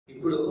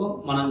ఇప్పుడు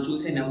మనం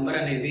చూసే నెంబర్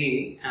అనేది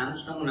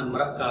ఆమ్స్ట్రాంగ్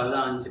నెంబర్ కాదా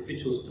అని చెప్పి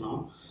చూస్తున్నాం.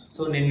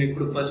 సో నేను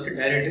ఇప్పుడు ఫస్ట్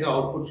డైరెక్ట్గా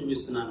అవుట్పుట్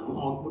చూపిస్తున్నాను.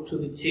 అవుట్పుట్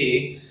చూపించి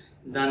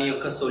దాని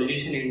యొక్క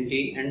సొల్యూషన్ ఏంటి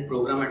అండ్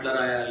ప్రోగ్రామ్ ఎట్లా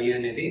రాయాలి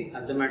అనేది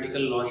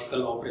అథమెటికల్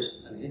లాజికల్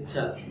ఆపరేషన్స్ అనేది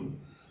చేస్తాను.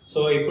 సో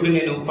ఇప్పుడు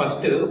నేను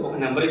ఫస్ట్ ఒక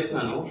నెంబర్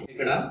ఇస్తున్నాను.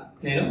 ఇక్కడ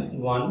నేను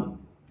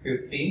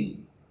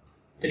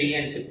 153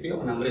 అని చెప్పి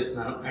ఒక నెంబర్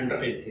ఇస్తున్నాను.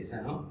 ఎంటర్ క్లిక్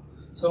చేశాను.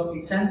 So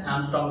it's an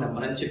Armstrong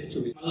number అని చెప్పి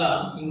చూపిస్తాను. మళ్ళీ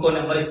ఇంకో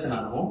నెంబర్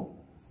ఇస్తున్నాను.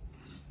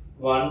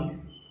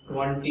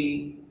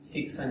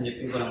 126 అని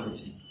చెప్పి ఇంకో నెంబర్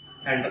ఇచ్చింది.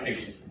 ఎంటర్ క్లిక్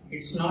చేశాను.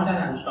 It's not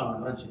an Armstrong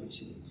number అని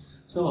చూపించింది.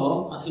 సో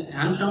అసలు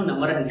ఆమ్స్ట్రాంగ్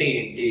నెంబర్ అంటే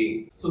ఏంటి?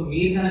 సో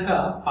మీరు కనుక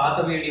పాత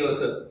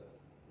videos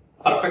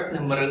perfect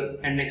number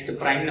and next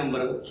prime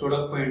number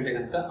చూడకపోయి ఉంటే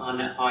కనుక ఆ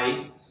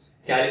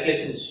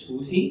క్యాలిక్యులేషన్స్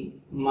చూసి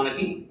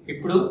మనకి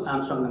ఇప్పుడు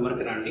ఆమ్స్ట్రాంగ్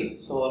నెంబర్కి రండి.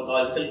 సో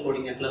లాజికల్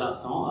కోడింగ్ ఎట్లా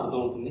రాస్తామో అర్థం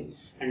అవుతుంది.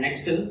 అండ్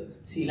నెక్స్ట్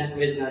సి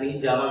లాంగ్వేజ్ కానీ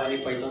జావా కానీ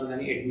పైథాన్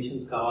కానీ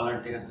అడ్మిషన్స్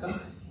కావాలంటే కనుక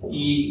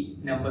ఈ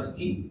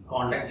నెంబర్స్కి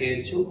కాంటాక్ట్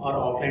చేయొచ్చు. Or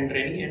offline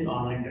training and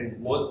online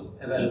training both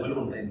available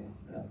ఉంటాయి.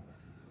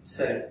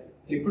 సరే,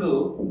 ఇప్పుడు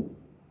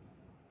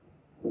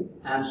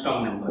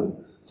Armstrong number.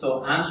 So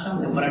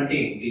Armstrong number అంటే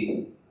ఏంటి?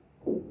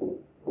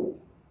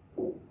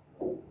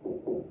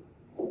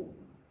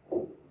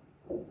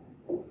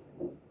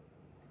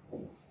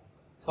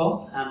 సో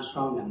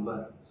ఆమ్స్ట్రాంగ్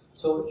నెంబర్,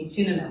 సో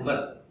ఇచ్చిన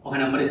నెంబర్ ఒక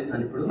నెంబర్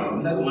ఇస్తున్నాను. ఇప్పుడు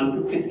ఇందాక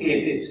 153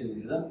 అయితే ఇచ్చింది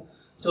కదా.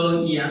 సో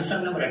ఈ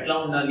ఆమ్స్ట్రాంగ్ నెంబర్ ఎట్లా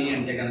ఉండాలి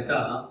అంటే కనుక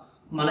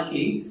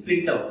మనకి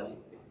స్ప్లిట్ అవ్వాలి.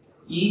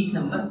 ఈచ్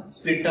నెంబర్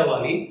స్ప్లిట్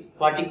అవ్వాలి.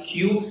 వాటి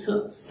క్యూబ్స్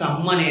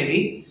సమ్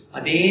అనేది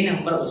అదే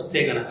నెంబర్ వస్తే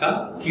కనుక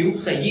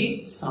క్యూబ్స్ అయ్యి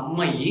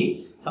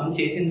సమ్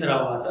చేసిన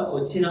తర్వాత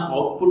వచ్చిన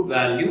అవుట్పుట్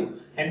వాల్యూ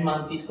అండ్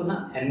మనం తీసుకున్న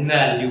ఎన్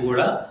వాల్యూ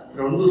కూడా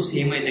రెండు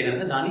సేమ్ అయితే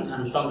కనుక దాన్ని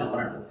ఆమ్స్ట్రాంగ్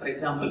నెంబర్ అంటారు. ఫర్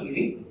ఎగ్జాంపుల్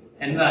ఇది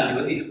ఎన్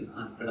వాల్యూగా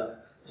తీసుకున్నాను ఇక్కడ.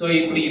 సో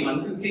ఇప్పుడు ఈ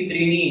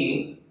 153ని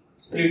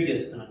స్ప్లిట్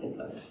చేస్తున్నాను.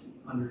 ఇట్లా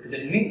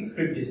 153ని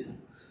స్ప్లిట్ చేస్తాను.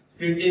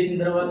 స్ప్లిట్ చేసిన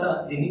తర్వాత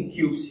దీన్ని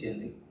క్యూబ్స్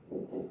చేయాలి.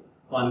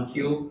 1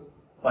 క్యూబ్,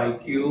 5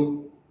 క్యూబ్,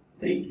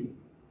 3 క్యూబ్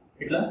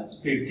ఇట్లా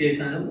స్ప్లిట్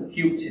చేశాను,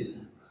 క్యూబ్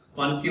చేశాను.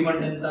 1 క్యూబ్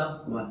అంటే ఎంత?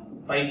 1.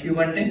 5 క్యూబ్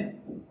అంటే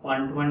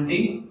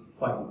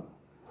 125.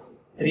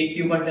 3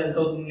 క్యూబ్ అంటే ఎంత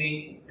అవుతుంది?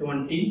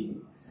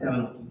 27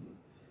 అవుతుంది.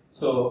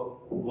 సో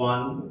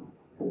 1,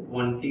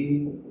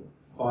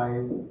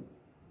 25,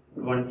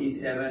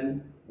 27,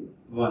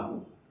 1.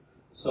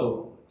 So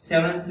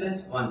 7 plus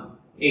 1,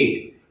 8.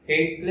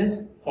 8 plus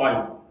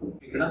 5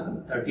 ఇక్కడ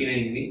 13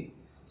 అయింది.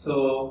 సో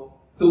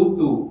 2,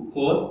 2,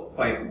 4,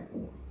 5,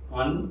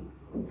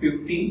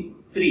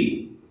 153.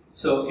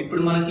 సో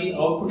ఇప్పుడు మనకి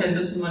అవుట్పుట్ ఎంత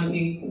వచ్చింది?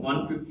 మనకి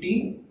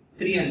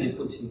 153 అని చెప్పి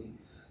వచ్చింది.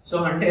 సో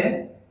అంటే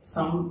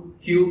సమ్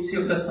క్యూబ్స్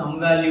యొక్క సమ్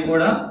వాల్యూ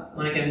కూడా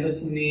మనకి ఎంత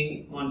వచ్చింది?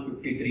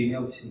 153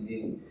 వచ్చింది.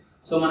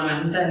 సో మనం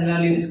ఎంత ఎన్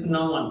వాల్యూ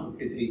తీసుకున్నాం?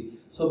 153.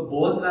 సో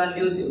బోత్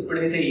వాల్యూస్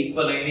ఎప్పుడైతే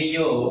ఈక్వల్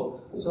అయినాయో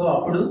సో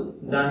అప్పుడు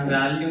దాని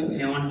వాల్యూ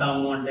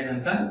ఏమంటాము అంటే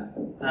కనుక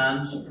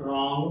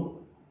ఆమ్స్ట్రాంగ్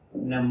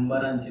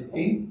నెంబర్ అని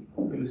చెప్పి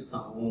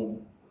పిలుస్తాము.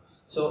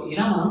 సో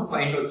ఇలా మనం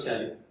ఫైండ్ అవుట్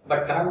చేయాలి.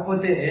 బట్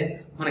కాకపోతే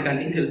మనకు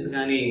అన్నీ తెలుసు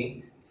కానీ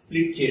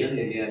స్ప్లిట్ చేయడం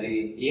తెలియాలి.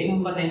 ఏ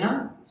నెంబర్ అయినా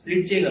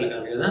స్ప్లిట్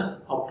చేయగలగాలి కదా,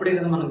 అప్పుడే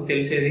కదా మనకు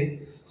తెలిసేది.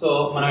 సో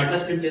మనం ఎట్లా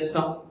స్ప్లిట్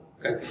చేస్తాం?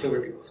 కత్తితో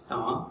పెట్టి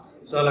వస్తామా?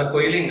 సో అలా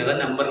కొయ్యలేం కదా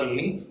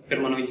నెంబర్లని. ఇక్కడ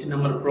మనం ఇచ్చిన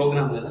నెంబర్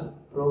ప్రోగ్రామ్ కదా,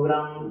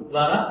 ప్రోగ్రామ్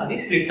ద్వారా అది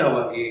స్ప్లిట్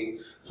అవ్వాలి.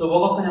 సో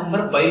ఒక్కొక్క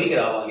నెంబర్ బయటికి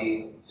రావాలి.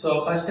 సో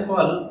ఫస్ట్ ఆఫ్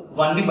ఆల్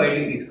 1ని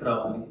బయటికి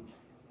తీసుకురావాలి,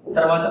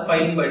 తర్వాత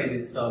 5ని బయటికి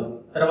తీసుకురావాలి,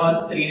 తర్వాత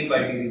 3ని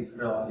బయటికి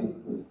తీసుకురావాలి.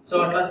 సో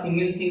అట్లా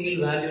సింగిల్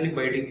వాల్యూని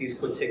బయటికి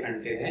తీసుకొచ్చే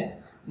కంటే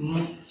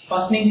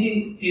ఫస్ట్ నుంచి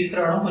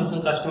తీసుకురావడం కొంచెం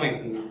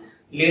కష్టమవుతుంది.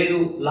 లేదు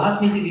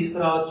లాస్ట్ నుంచి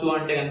తీసుకురావచ్చు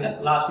అంటే కనుక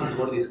లాస్ట్ నుంచి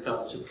కూడా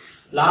తీసుకురావచ్చు.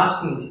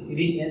 లాస్ట్ నుంచి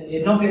ఇది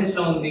ఎన్నో ప్లేస్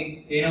లో ఉంది?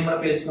 ఏ నెంబర్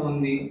ప్లేస్ లో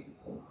ఉంది?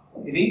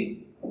 ఇది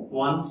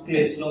 1's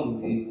ప్లేస్ లో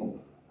ఉంది.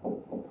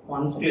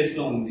 1's ప్లేస్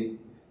లో ఉంది.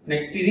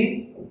 నెక్స్ట్ ఇది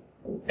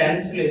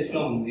 10's ప్లేస్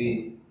లో ఉంది.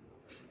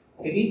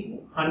 ఇది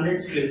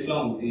 100's ప్లేస్ లో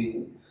ఉంది.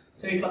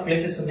 సో ఇట్లా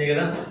ప్లేసెస్ ఉన్నాయి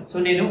కదా. సో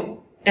నేను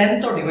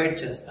 10తో డివైడ్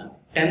చేస్తాను.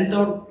 10తో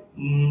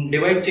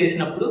డివైడ్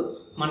చేసినప్పుడు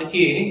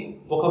మనకి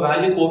ఒక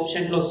వాల్యూ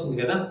కోఎఫిషియంట్ లో వస్తుంది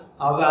కదా,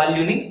 ఆ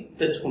వాల్యూని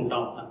తెచ్చుకుంటా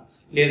ఉంటాను.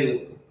 లేదు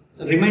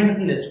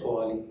రిమైండర్ని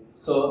తెచ్చుకోవాలి.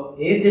 సో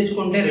ఏది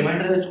తెచ్చుకుంటే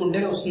రిమైండర్ తెచ్చుకుంటే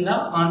వస్తుందా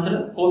ఆన్సర్,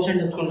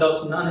 కోఎఫిషియంట్ తెచ్చుకుంటే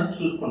వస్తుందా అనేది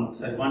చూసుకోండి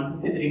ఒకసారి.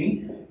 153ని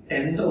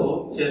 10తో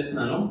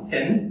చేస్తున్నాను.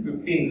 10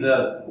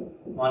 15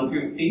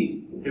 150,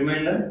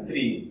 రిమైండర్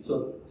 3. సో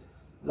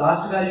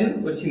లాస్ట్ వాల్యూ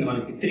వచ్చింది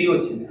మనకి 3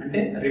 వచ్చింది. అంటే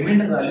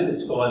రిమైండర్ వాల్యూ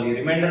తెచ్చుకోవాలి.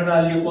 రిమైండర్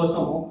వాల్యూ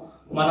కోసం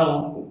మనం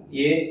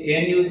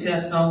ఏం యూజ్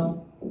చేస్తాం?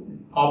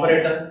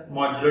 ఆపరేటర్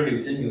మాడ్యులో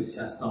డివిజన్ యూజ్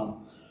చేస్తాం.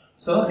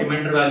 సో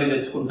రిమైండర్ వాల్యూ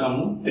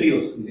తెచ్చుకుంటాము, 3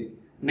 వస్తుంది.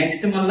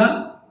 నెక్స్ట్ మళ్ళా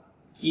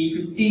ఈ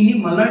 15ని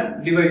మళ్ళా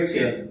డివైడ్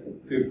చేయాలి.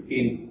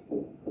 15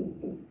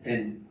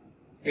 10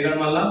 ఇక్కడ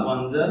మళ్ళా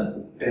 1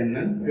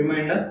 10,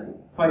 రిమైండర్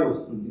 5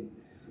 వస్తుంది.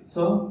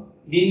 సో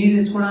దీన్ని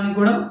తెచ్చుకోవడానికి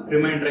కూడా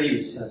రిమైండర్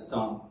యూజ్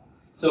చేస్తాం.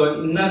 సో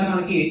ఇందాక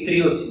మనకి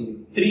 3 వచ్చింది.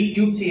 3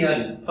 క్యూబ్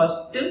చేయాలి.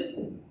 ఫస్ట్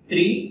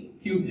 3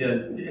 క్యూబ్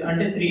చేయాలి.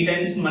 అంటే 3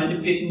 టైమ్స్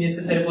మల్టిప్లికేషన్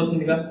చేస్తే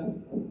సరిపోతుంది కదా.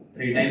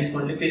 3 టైమ్స్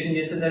మల్టిప్లికేషన్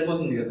చేస్తే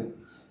సరిపోతుంది కదా.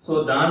 సో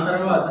దాని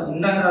తర్వాత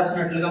ఇందాక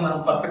రాసినట్లుగా మనం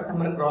పర్ఫెక్ట్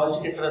నెంబర్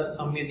క్రాస్ ఎట్లా రాసి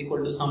some is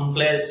equal to sum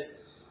plus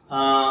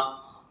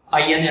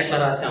I అని ఎట్లా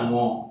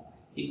రాసామో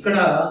ఇక్కడ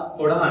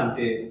కూడా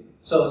అంతే.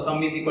 So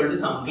some is equal to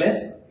sum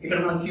plus ఇక్కడ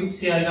మనం క్యూబ్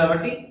చేయాలి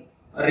కాబట్టి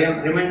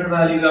రిమైండర్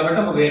వాల్యూ కాబట్టి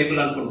ఒక వేరియబుల్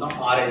అనుకుంటాం.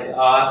 ఆర్ అయితే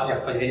ఆర్,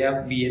 ఎఫ్ అయితే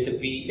ఎఫ్, బి అయితే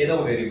బి, ఏదో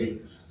ఒక వేరియబుల్.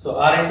 సో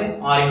ఆర్ అయితే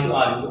are into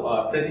are into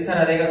are. ప్రతిసారి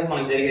అదే కదా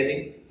మనకు జరిగేది.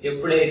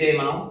 ఎప్పుడైతే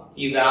మనం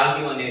ఈ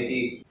వాల్యూ అనేది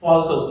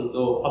ఫాల్స్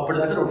అవుతుందో అప్పుడు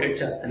దాకా రొటేట్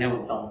చేస్తూనే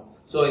ఉంటాం.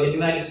 సో ఎన్ని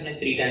వాల్యూస్ ఉన్నాయి?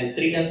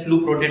 3 టైమ్స్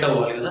లూప్ రొటేట్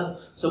అవ్వాలి కదా.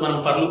 సో మనం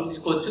ఫర్ లూప్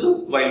తీసుకోవచ్చు,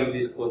 వైల్ లూప్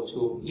తీసుకోవచ్చు.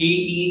 ఈ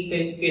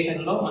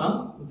స్పెసిఫికేషన్ లో మనం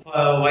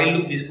వైల్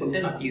లూప్ తీసుకుంటే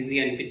నాకు ఈజీ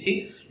అనిపించి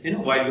నేను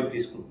వైల్ లూప్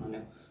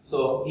తీసుకుంటున్నాను. సో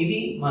ఇది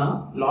మనం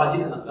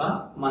లాజికల్ గా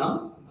మనం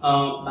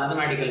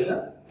మ్యాథమెటికల్ గా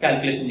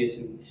క్యాల్కులేషన్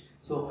చేసింది.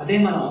 సో అదే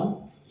మనం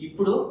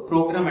ఇప్పుడు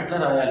ప్రోగ్రామ్ ఎట్లా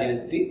రాయాలి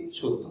అనేది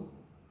చూద్దాం.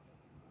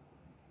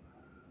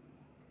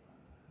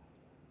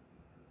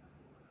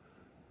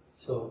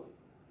 So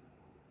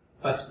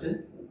first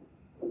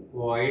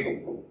void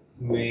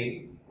main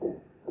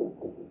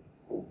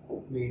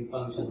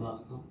function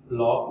రాస్తాం,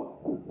 బ్లాక్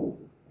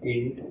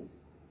int.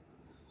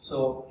 సో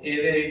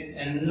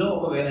n లో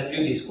ఒక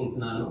వాల్యూ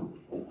తీసుకుంటున్నాను,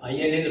 i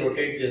అనేది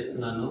రొటేట్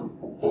చేస్తున్నాను,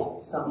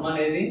 సమ్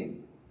అనేది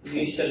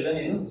ఇనిషియల్ గా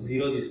నేను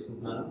 0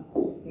 తీసుకుంటున్నాను.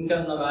 ఇంకా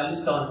నా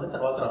వాల్యూస్ కావాలంటే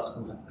తర్వాత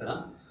రాసుకుంటాను ఇక్కడ.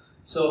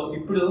 సో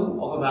ఇప్పుడు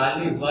ఒక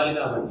వాల్యూ ఇవ్వాలి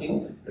కాబట్టి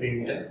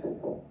ప్రింట్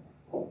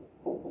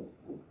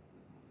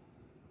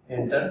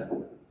ఎంటర్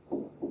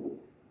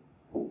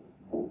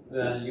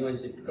వాల్యూ అని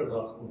చెప్పి ఇక్కడ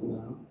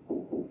రాసుకుంటున్నాను.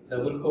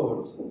 Double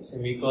quotes,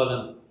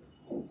 semicolon,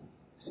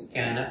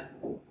 scanner,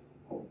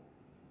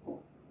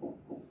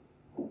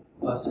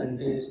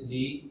 %d,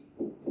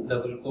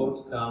 double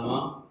quotes, comma,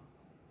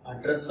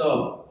 address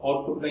of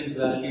output నుంచి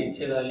వాల్యూ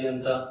ఇచ్చే వాల్యూ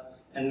అంత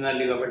n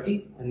వాల్యూ కాబట్టి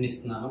n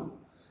ఇస్తున్నాను.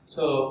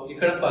 సో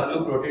ఇక్కడ ఫర్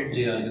లూప్ రొటేట్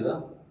చేయాలి కదా.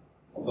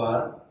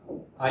 For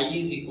i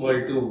is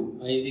equal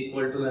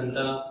to ఎంత,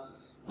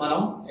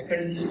 మనం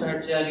ఎక్కడి నుంచి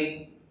స్టార్ట్ చేయాలి?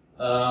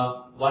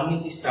 1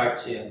 నుంచి స్టార్ట్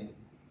చేయాలి.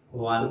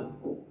 1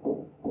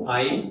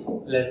 i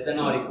less than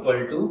are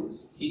equal to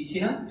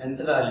ఇచ్చిన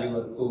ఎంత వాల్యూ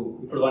వరకు.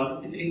 ఇప్పుడు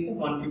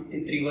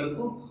 153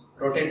 వరకు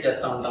రొటేట్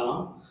చేస్తూ ఉంటామా.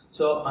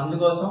 సో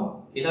అందుకోసం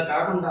ఇలా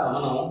కాకుండా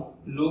మనం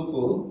లూప్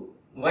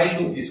వైల్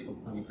లూప్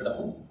తీసుకుంటున్నాం ఇక్కడ.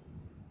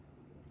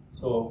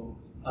 సో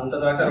అంత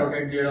దాకా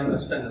రొటేట్ చేయడం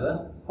కష్టం కదా.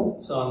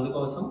 సో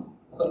అందుకోసం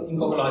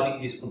ఇంకొక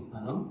లాజిక్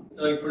తీసుకుంటున్నాను.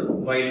 సో ఇప్పుడు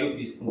వైల్ లూప్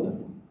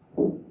తీసుకుంటాను.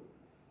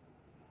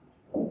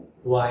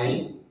 వైల్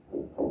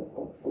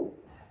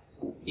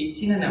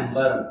ఇచ్చిన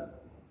నెంబర్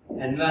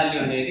n వాల్యూ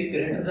అనేది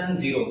గ్రేటర్ దాన్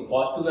 0,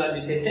 పాజిటివ్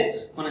వాల్యూస్ అయితే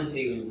మనం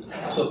చేయగలుగుతాం.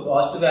 సో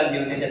పాజిటివ్ వాల్యూ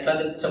అనేది ఎట్లా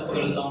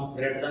చెప్పగలుగుతాం?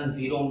 గ్రేటర్ దాన్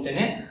 0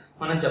 ఉంటేనే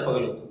మనం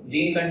చెప్పగలుగుతాం.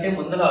 దీనికంటే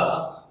ముందర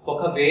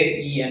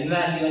ఈ n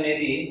వాల్యూ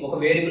అనేది ఒక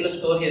వేరియబుల్ లో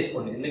స్టోర్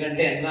చేసుకోండి.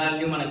 ఎందుకంటే n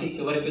వాల్యూ మనకి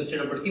చివరికి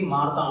వచ్చేటప్పటికి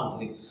మారుతా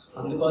ఉంటుంది.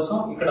 అందుకోసం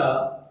ఇక్కడ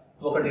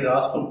ఒకటి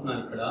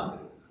రాసుకుంటున్నాను ఇక్కడ.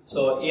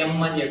 సో m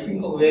అని చెప్పి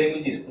ఇంకొక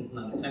వేరియబుల్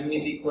తీసుకుంటున్నాను. m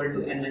is equal to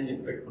n అని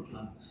చెప్పి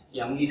పెట్టుకుంటున్నాను.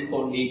 m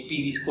తీసుకోండి, p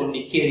తీసుకోండి,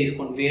 k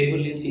తీసుకోండి,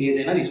 వేరియబుల్ నేమ్స్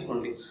ఏదైనా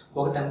తీసుకోండి.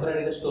 ఒక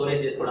టెంపరీగా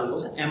స్టోరేజ్ చేసుకోవడానికి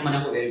కోసం m అనే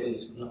ఒక వేరియబుల్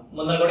తీసుకున్నాం.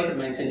 ముందర కూడా ఇక్కడ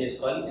మెన్షన్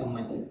చేసుకోవాలి m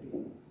అని చెప్పి,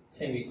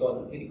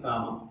 సెమీకోలన్, ఇది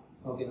కామా.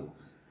 ఓకేనా?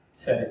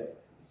 సరే.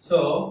 సో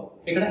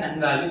ఇక్కడ n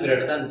వాల్యూ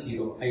గ్రేటర్ దాన్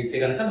 0 అయితే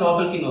కనుక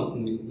లోపలికి ఇన్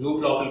అవుతుంది.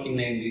 లూప్ లోపలికి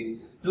ఇన్ అయింది.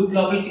 లూప్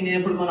లోపలికి ఇన్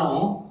అయినప్పుడు మనం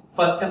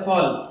ఫస్ట్ ఆఫ్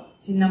ఆల్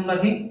చిన్న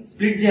నెంబర్ ని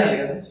స్ప్లిట్ చేయాలి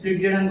కదా.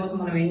 స్ప్లిట్ చేయడానికి కోసం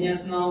మనం ఏం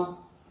చేస్తున్నాం?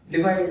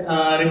 డివైడ్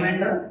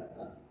రిమైండర్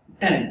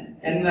 10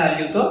 n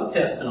వాల్యూతో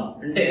చేస్తున్నాం.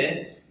 అంటే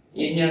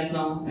ఏం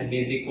చేస్తున్నాం? n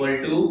is equal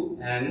to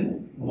n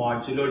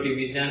modulo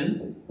division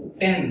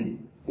 10.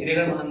 ఇదే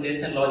కదా మనం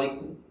చేసిన లాజిక్.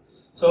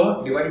 సో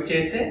డివైడ్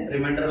చేస్తే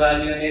రిమైండర్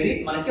వాల్యూ అనేది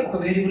మనకి ఒక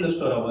వేరియబుల్ లో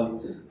స్టోర్ అవ్వాలి.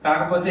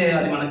 కాకపోతే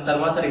అది మనకి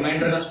తర్వాత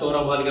రిమైండర్ గా స్టోర్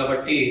అవ్వాలి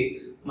కాబట్టి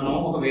మనం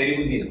ఒక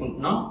వేరియబుల్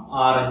తీసుకుంటున్నాం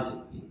r అని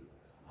చెప్పి.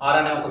 r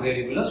అనే ఒక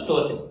వేరియబుల్ లో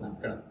స్టోర్ చేస్తున్నాం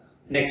ఇక్కడ.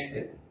 నెక్స్ట్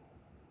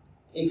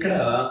ఇక్కడ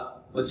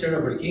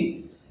వచ్చేటప్పటికి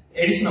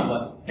ఎడిషన్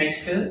అవ్వాలి.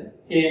 నెక్స్ట్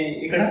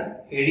ఇక్కడ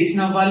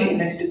ఎడిషన్ అవ్వాలి.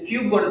 నెక్స్ట్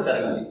క్యూబ్ కూడా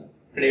జరగాలి.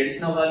 ఇక్కడ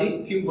ఎడిషన్ అవ్వాలి,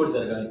 క్యూబ్ కూడా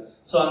జరగాలి.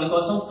 సో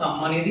అందుకోసం సమ్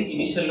అనేది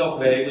ఇనిషియల్ గా ఒక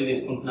వేరియబుల్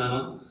తీసుకుంటున్నాను.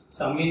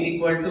 Some is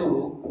equal to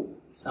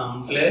sum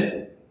plus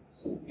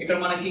ఇక్కడ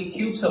మనకి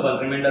క్యూబ్స్ అవ్వాలి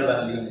రిమైండర్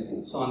వాల్యూ అనేది.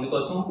 సో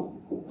అందుకోసం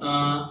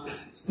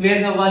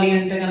స్క్వేర్స్ అవ్వాలి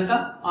అంటే కనుక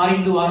r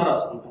ఇంటూ r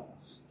రాసుకుంటాం.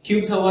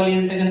 క్యూబ్స్ అవ్వాలి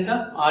అంటే కనుక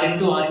r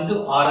into r into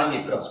r అని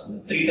చెప్పి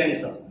రాసుకుంటాం. 3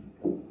 టైమ్స్ రాస్తాం.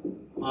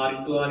 r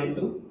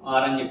ఇంటూ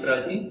r అని చెప్పి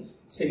రాసి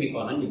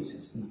సెమీకోలన్ యూజ్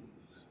చేస్తున్నాం.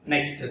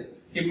 నెక్స్ట్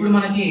ఇప్పుడు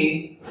మనకి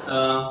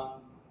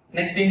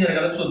నెక్స్ట్ ఏం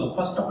జరగాలో చూద్దాం.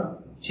 ఫస్ట్ ఒకటి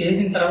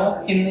చేసిన తర్వాత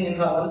కింద ఏం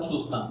రావాలో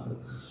చూస్తాం.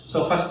 సో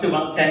ఫస్ట్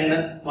 10,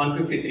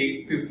 153,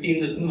 15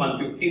 వచ్చింది,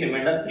 150,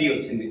 రిమైండర్ 3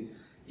 వచ్చింది.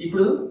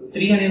 ఇప్పుడు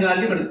 3 అనే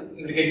వాల్యూ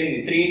ఇక్కడికి వెళ్ళింది.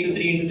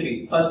 3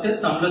 ఫస్ట్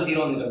సమ్ లో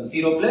 0 ఉంది కదా.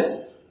 0 ప్లస్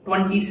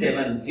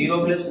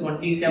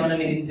 27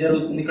 అనేది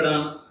జరుగుతుంది. ఇక్కడ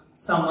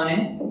సమ్ అనే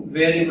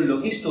వేరియబుల్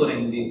లోకి స్టోర్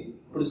అయింది.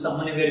 ఇప్పుడు సమ్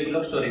అనే వేరియబుల్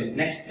లోకి స్టోర్ అయింది.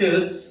 నెక్స్ట్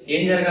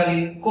ఏం జరగాలి?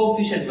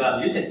 కోఎఫిషియంట్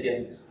వాల్యూ చెక్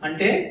చేయాలి.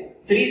 అంటే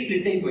 3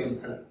 స్ప్లిట్ అయిపోయింది.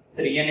 ఇక్కడ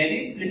 3 అనేది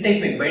స్ప్లిట్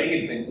అయిపోయింది, బయటకి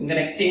వెళ్ళిపోయింది. ఇంకా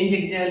నెక్స్ట్ ఏం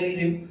చెక్ చేయాలి?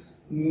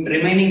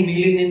 రిమైనింగ్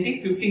మిగిలింది ఏంటి?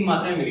 15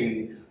 మాత్రమే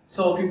మిగిలింది.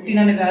 సో 15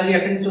 అనే వాల్యూ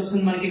ఎక్కడి నుంచి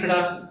వస్తుంది మనకి? ఇక్కడ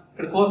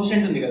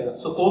కోఎఫిషియంట్ ఉంది కదా.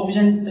 సో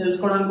కోఎఫిషియంట్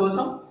తెలుసుకోవడానికి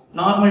కోసం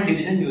నార్మల్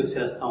డివిజన్ యూజ్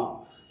చేస్తాం.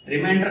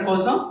 రిమైండర్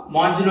కోసం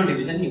మాడ్యులో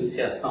డివిజన్ యూజ్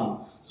చేస్తాం.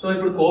 సో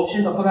ఇప్పుడు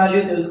కోఎఫిషియంట్ ఒక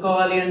వాల్యూ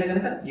తెలుసుకోవాలి అంటే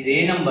కనుక ఇదే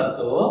నెంబర్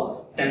తో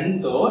 10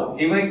 తో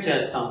డివైడ్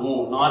చేస్తాము,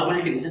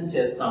 నార్మల్ డివిజన్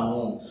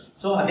చేస్తాము.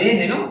 సో అదే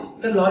నేను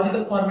ఇక్కడ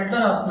లాజికల్ ఫార్మాట్ లో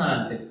రాస్తున్నాను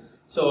అంతే.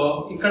 సో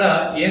ఇక్కడ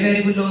ఏ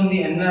వేరియబుల్ లో ఉంది,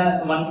 n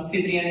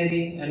 153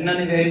 అనేది n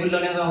అనే వేరియబుల్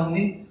లోనేగా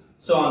ఉంది.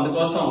 సో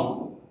అందుకోసం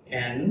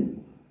n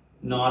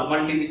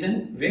నార్మల్ డివిజన్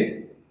విత్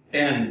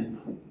 10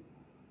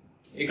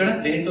 ఇక్కడ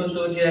దేంట్లో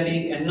స్టోర్ చేయాలి,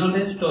 n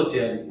లోనే స్టోర్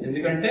చేయాలి.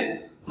 ఎందుకంటే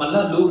మళ్ళీ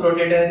లూప్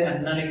రొటేట్ అయ్యేది n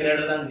అని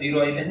గ్రేటర్ దాన్ 0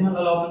 అయితే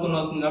మళ్ళీ లోపలికి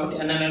అవుతుంది కాబట్టి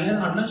n అనేది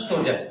దాంట్లో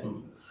స్టోర్ చేస్తుంది.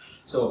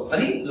 సో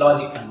అది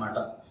లాజిక్ అన్నమాట.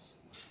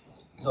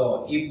 సో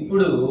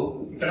ఇప్పుడు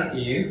ఇక్కడ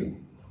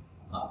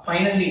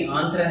ఫైనల్లీ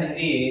ఆన్సర్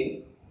అనేది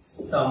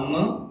సమ్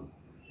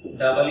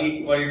డబల్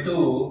ఈక్వల్ టు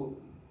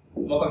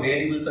ఒక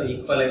వేరియబుల్ తో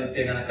ఈక్వల్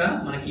అయితే కనుక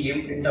మనకి ఏం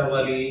ప్రింట్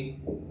అవ్వాలి,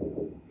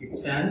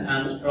 ఇట్స్ అన్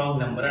ఆర్మ్స్ట్రాంగ్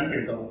నెంబర్ అని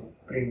ప్రింట్ అవ్వాలి.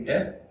 ప్రింట్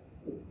ఎఫ్,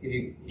 ఇది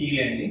టీ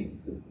అండి,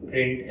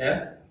 ప్రింట్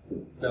ఎఫ్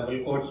డబుల్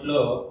కోట్స్ లో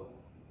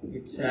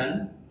ఇట్స్ అన్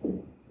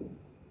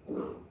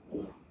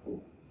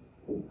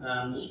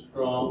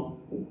ఆర్మ్స్ట్రాంగ్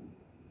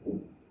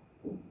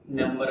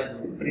నెంబర్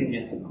అని ప్రింట్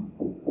చేస్తాం.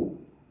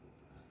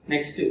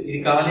 నెక్స్ట్ ఇది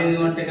కాలేదు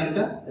అంటే కనుక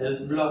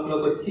ఎల్స్ బ్లాక్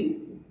లోకి వచ్చి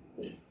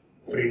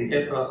ప్రింట్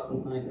ఎఫ్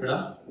రాసుకుంటున్నాం. ఇక్కడ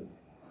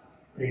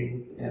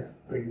print F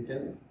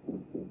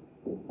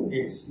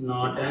it's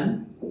not an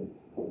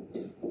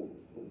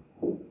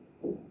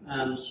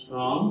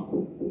Armstrong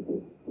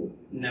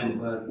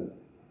number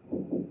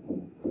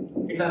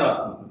ఇట్లా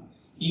రాసుకుంటున్నాం.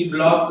 ఈ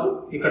బ్లాక్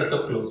ఇక్కడతో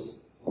క్లోజ్,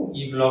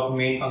 ఈ బ్లాక్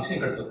మెయిన్ ఫంక్షన్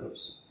ఇక్కడతో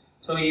క్లోజ్.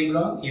 సో ఈ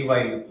బ్లాక్ ఈ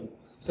వైల్.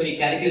 సో ఈ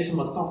క్యాలిక్యులేషన్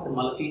మొత్తం ఒకసారి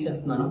మళ్ళీ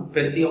తీసేస్తున్నాను.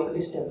 ప్రతి ఒక్కటి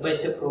స్టెప్ బై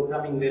స్టెప్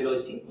ప్రోగ్రామింగ్ వేలో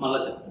వచ్చి మళ్ళీ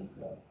చెప్తాను.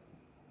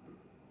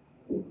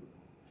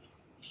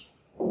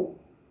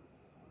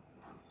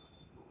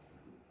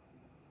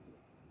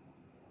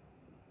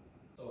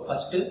 So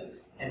first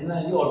n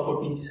value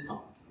output నుంచి ఇస్తాం.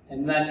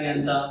 n వాల్యూ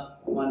ఎంత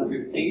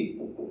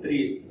 153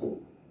 ఇస్తాం.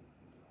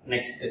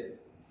 నెక్స్ట్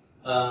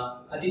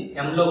అది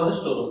m లో కూడా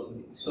స్టోర్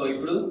అవుతుంది. సో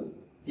ఇప్పుడు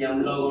m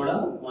లో కూడా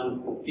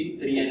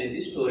 153 అనేది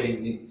స్టోర్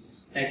అయింది.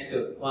 నెక్స్ట్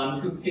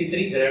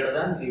 153 గ్రేటర్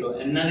దాన్ 0,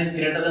 n అనేది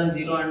గ్రేటర్ దాన్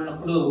 0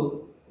 అన్నప్పుడు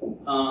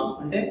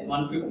అంటే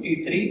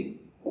 153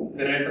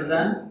 గ్రేటర్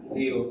దాన్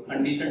 0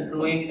 కండిషన్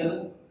ట్రూ అయింది కదా.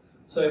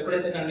 సో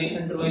ఎప్పుడైతే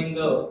కండిషన్ ట్రూ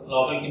అయిందో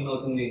లోపలికి ఇన్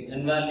అవుతుంది.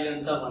 n వాల్యూ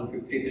ఎంత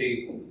 153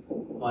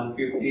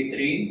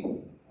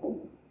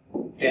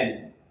 10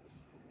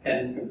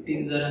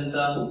 15 ఎంత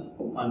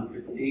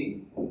 150,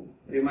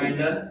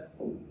 రిమైండర్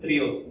 3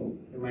 అవుతుంది.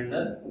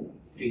 రిమైండర్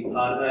 3,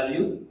 r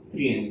వాల్యూ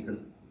 3 అయింది ఇక్కడ.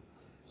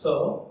 సో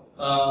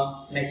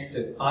నెక్స్ట్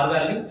r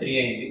వాల్యూ 3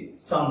 అయింది.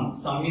 Some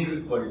is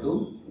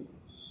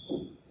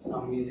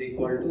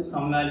equal to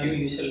some value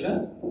initial గా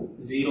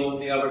 0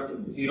 ఉంది కాబట్టి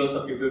 0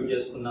 సబ్స్టిట్యూట్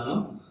చేసుకున్నాను.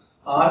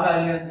 r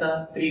వాల్యూ ఎంత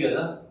 3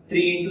 కదా,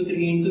 3 ×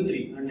 3 ×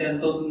 3 అంటే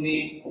ఎంత అవుతుంది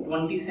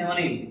 27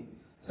 అయింది.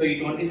 సో ఈ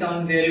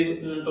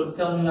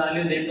 27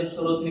 వాల్యూ దేంట్లో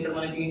స్టోర్ అవుతుంది, ఇక్కడ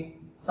మనకి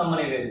సమ్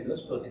అనే వేరియబుల్ లో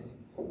స్టోర్ అయింది.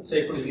 సో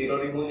ఇప్పుడు 0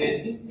 రిమూవ్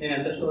చేసి నేను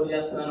ఎంత స్టోర్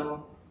చేస్తున్నాను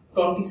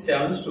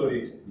 27 స్టోర్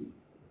చేస్తాను.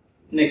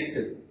 నెక్స్ట్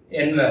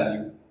n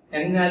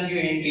వాల్యూ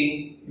ఏంటి,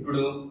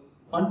 ఇప్పుడు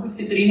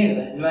 153నే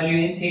కదా, n వాల్యూ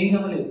ఏం చేంజ్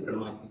అవ్వలేదు ఇక్కడ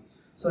మనకి.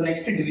 సో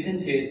నెక్స్ట్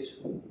డివిజన్ చేయొచ్చు.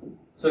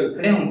 సో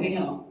ఇక్కడే ఉంది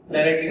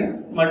డైరెక్ట్ గా,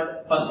 బట్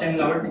ఫస్ట్ టైం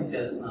కాబట్టి నేను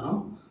చేస్తున్నాను.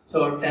 So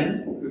 10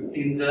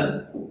 15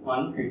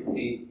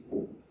 150,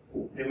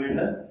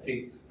 reminder 3.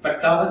 బట్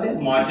కాకపోతే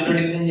మాడ్యులర్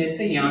డివిజన్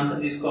చేస్తే ఈ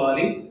ఆన్సర్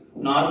తీసుకోవాలి,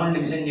 నార్మల్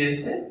డివిజన్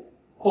చేస్తే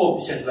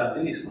కోఎఫిషియంట్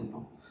వాల్యూ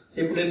తీసుకుంటాం. సో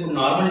ఇప్పుడు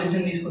నార్మల్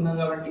డివిజన్ తీసుకున్నాం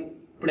కాబట్టి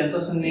ఇప్పుడు ఎంత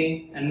వస్తుంది,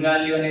 n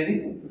వాల్యూ అనేది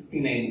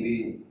 15 అయింది.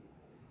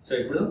 సో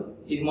ఇప్పుడు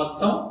ఇది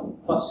మొత్తం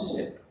ఫస్ట్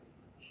స్టెప్.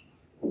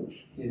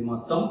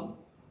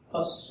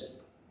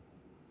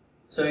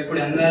 సో ఇప్పుడు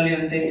n వాల్యూ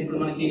అంటే ఇప్పుడు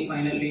మనకి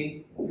ఫైనల్లీ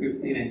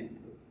 15 అయింది.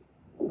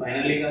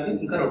 ఫైనల్లీ కాదు,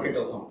 ఇంకా రొటేట్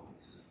అవుతాం.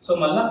 సో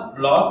మళ్ళా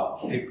black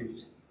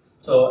repeats.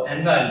 So n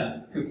value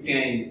 15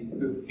 అయింది.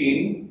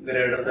 15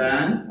 greater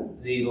than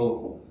 0,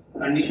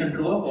 condition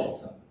true of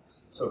false.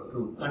 So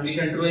true,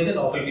 condition true అయితే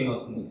లోపలికి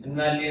అవుతుంది. n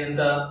వాల్యూ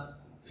ఎంత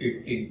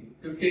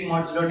 15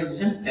 మాడ్యులో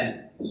డివిజన్ 10.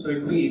 సో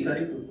ఇప్పుడు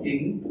ఈసారి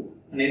 15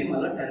 అనేది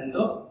మళ్ళీ 10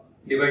 తో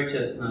డివైడ్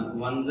చేస్తున్నాను.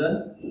 1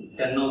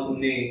 10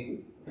 అవుతుంది,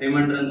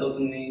 రిమైండర్ ఎంత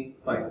అవుతుంది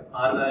 5,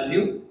 r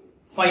వాల్యూ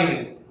 5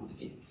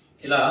 అయింది.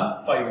 ఇలా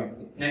 5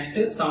 అయింది. నెక్స్ట్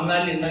సమ్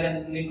వాల్యూ ఇందాక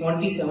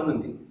 27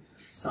 ఉంది.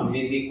 Some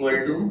is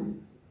equal to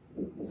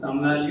some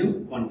value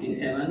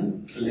 27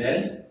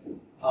 plus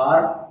r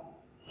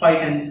 5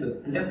 times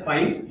అంటే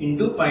 5 ×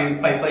 5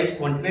 5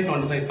 25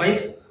 25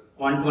 5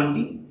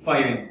 125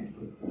 అయింది.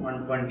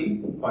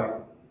 125.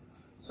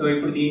 సో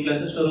ఇప్పుడు దీంట్లో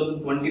ఎంత స్టోర్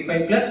అవుతుంది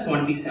 25 ప్లస్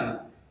 27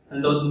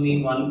 ఎంత అవుతుంది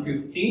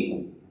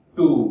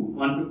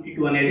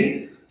 152 అనేది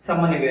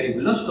సమ్ అనే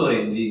వేరియబుల్ లో స్టోర్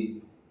అయింది.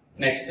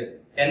 నెక్స్ట్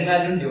n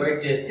వాల్యూని డివైడ్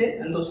చేస్తే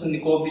ఎంత వస్తుంది,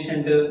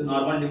 కోఎఫిషియంట్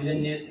నార్మల్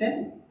డివిజన్ చేస్తే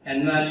n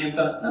వాల్యూ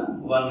కాస్త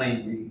 1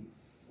 అయింది.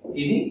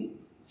 ఇది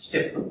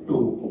స్టెప్ 2.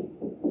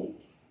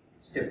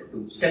 స్టెప్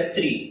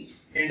 3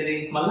 ఏంటిది,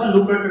 మళ్ళీ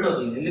లూప్ రొటేట్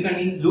అవుతుంది.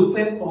 ఎందుకంటే లూప్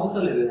వైపు ఫాల్స్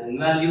లేదు. n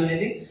వాల్యూ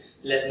అనేది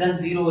లెస్ దాన్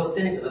 0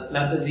 వస్తేనే కదా,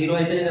 లేకపోతే 0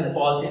 అయితేనే కదా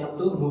ఫాల్స్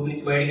అయినప్పుడు లూప్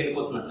నుంచి బయటకు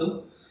వెళ్ళిపోతున్నట్టు.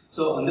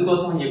 సో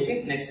అందుకోసం అని చెప్పి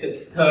నెక్స్ట్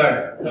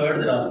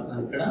థర్డ్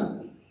రాస్తున్నాను ఇక్కడ.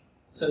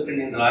 సో ఇక్కడ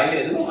నేను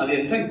రాయలేదు, అది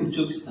ఎంత ఇప్పుడు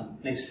చూపిస్తాను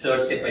నెక్స్ట్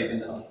థర్డ్ స్టెప్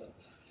అయిపోయిన తర్వాత.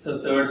 సో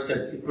థర్డ్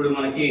స్టెప్ ఇప్పుడు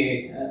మనకి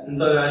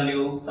ఎంత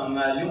value, some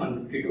value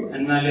 152,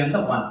 n value ఎంత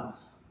 1.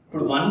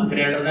 ఇప్పుడు 1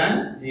 గ్రేటర్ దాన్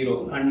 0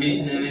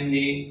 కండిషన్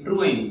ఏమైంది, ట్రూ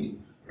అయింది.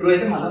 ట్రూ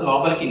అయితే మళ్ళీ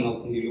లోపలికి ఇన్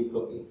అవుతుంది లూప్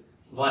లోకి.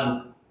 1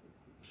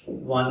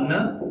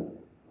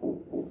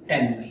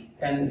 10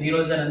 0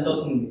 ఎంత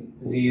అవుతుంది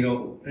 0,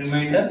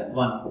 రిమైండర్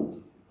 1,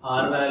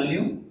 r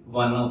వాల్యూ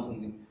 1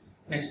 అవుతుంది.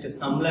 నెక్స్ట్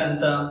సమ్ లో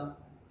ఎంత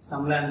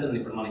ఉంది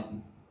ఇప్పుడు మనకి,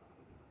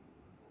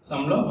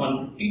 సమ్ లో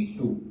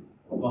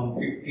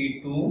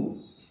 152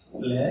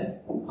 plus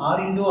r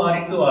into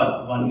r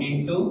 1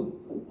 into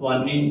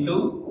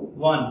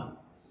 1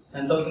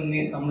 ఎంత అవుతుంది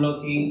సమ్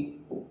లోకి,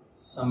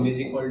 some is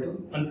equal to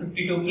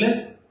 152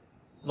 plus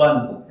 1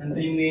 ఎంత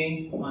అయింది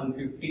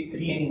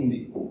 153 అయింది.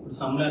 ఇప్పుడు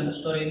సమ్ లో ఎంత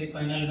స్టోర్ అయింది,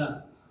 ఫైనల్ గా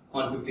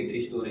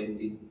 153 స్టోర్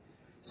అయింది.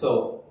 So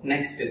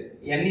next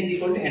n is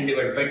equal to n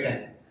divide by 10.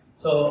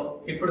 So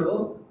ఇప్పుడు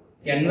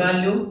n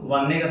వాల్యూ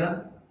 1 కదా,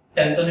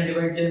 10 తోనే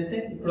డివైడ్ చేస్తే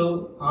ఇప్పుడు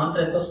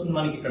ఆన్సర్ ఎంత వస్తుంది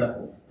మనకి, ఇక్కడ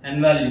n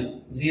వాల్యూ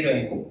 0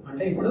 అయింది,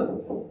 అంటే ఇప్పుడు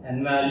n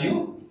వాల్యూ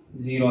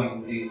 0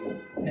 అయింది.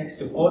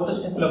 నెక్స్ట్ ఫోర్త్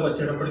స్టెప్ లోకి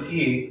వచ్చేటప్పటికి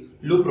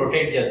లూప్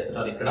రొటేట్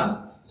చేస్తున్నారు ఇక్కడ.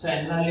 సో n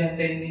వాల్యూ ఎంత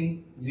అయింది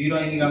 0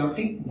 అయింది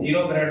కాబట్టి 0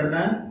 గ్రేటర్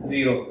దాన్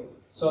 0.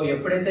 సో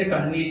ఎప్పుడైతే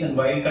కండిషన్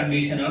వైల్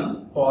కండిషన్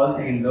ఫాల్స్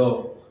అయిందో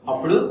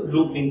అప్పుడు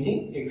లూప్ నుంచి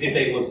ఎగ్జిట్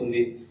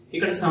అయిపోతుంది.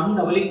 ఇక్కడ some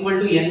double equal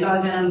to n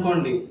రాజాను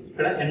అనుకోండి,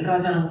 ఇక్కడ n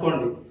రాజాను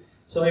అనుకోండి.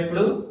 సో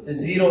ఇప్పుడు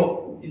 0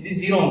 ఇది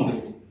 0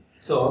 ఉంటుంది.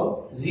 So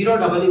 0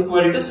 double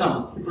equal to some,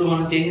 ఇప్పుడు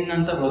మనం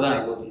చేసిందంతా వృధా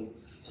అయిపోతుంది.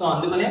 సో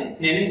అందుకనే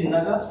నేను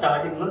ఇందాక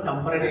స్టార్టింగ్ లో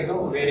టెంపరీగా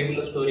ఒక వేరియబుల్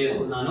లో స్టోర్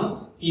చేసుకున్నాను,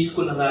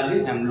 తీసుకున్న వాల్యూ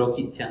m లోకి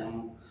ఇచ్చాను.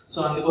 సో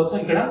అందుకోసం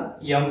ఇక్కడ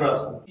m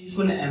రాస్తాం.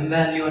 తీసుకున్న m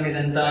వాల్యూ అనేది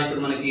ఎంత,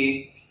 ఇప్పుడు మనకి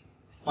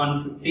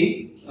 150,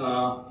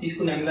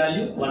 తీసుకున్న m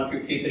వాల్యూ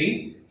 153,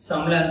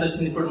 సమ్ లో ఎంత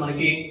వచ్చింది ఇప్పుడు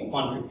మనకి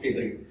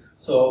 153.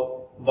 So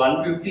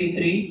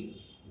 153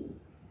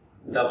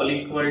 double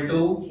equal to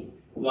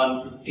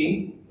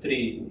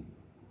 153.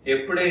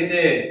 ఎప్పుడైతే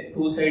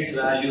టూ సైడ్స్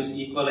వాల్యూస్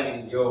ఈక్వల్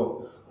అయినాయో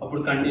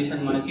అప్పుడు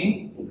కండిషన్ మనకి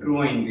ట్రూ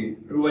అయింది.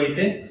 ట్రూ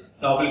అయితే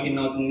లోపలికి ఇన్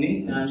అవుతుంది,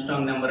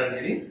 ఆర్మ్స్ట్రాంగ్ నెంబర్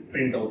అనేది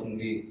ప్రింట్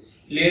అవుతుంది.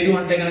 లేదు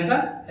అంటే కనుక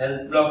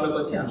ఎల్స్ బ్లాక్ లోకి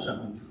వచ్చి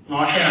Armstrong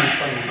not a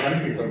Armstrong number అని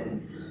ప్రింట్ అవుతుంది.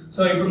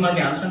 సో ఇప్పుడు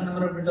మనకి ఆర్మ్స్ట్రాంగ్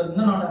నెంబర్ ప్రింట్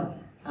అవుతుందా, నాట్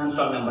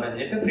ఆర్మ్స్ట్రాంగ్ నెంబర్ అని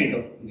చెప్పి ప్రింట్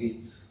అవుతుంది.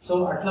 సో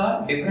అట్లా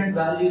డిఫరెంట్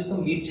వాల్యూస్ తో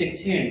మీరు చెక్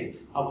చేయండి,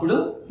 అప్పుడు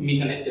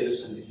మీకు అనేది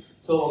తెలుస్తుంది.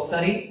 సో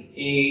ఒకసారి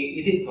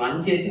ఇది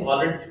రన్ చేసి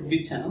ఆల్రెడీ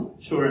చూపించాను,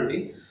 చూడండి.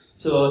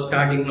 సో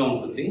స్టార్టింగ్ లో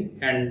ఉంటుంది.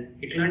 అండ్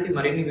ఇట్లాంటి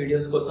మరిన్ని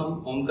వీడియోస్ కోసం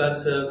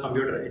ఓంకార్స్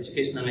కంప్యూటర్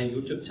ఎడ్యుకేషన్ అనే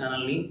యూట్యూబ్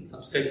ఛానల్ ని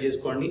సబ్స్క్రైబ్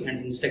చేసుకోండి అండ్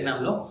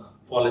ఇన్స్టాగ్రామ్ లో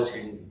ఫాలో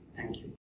చేయండి. Thank you.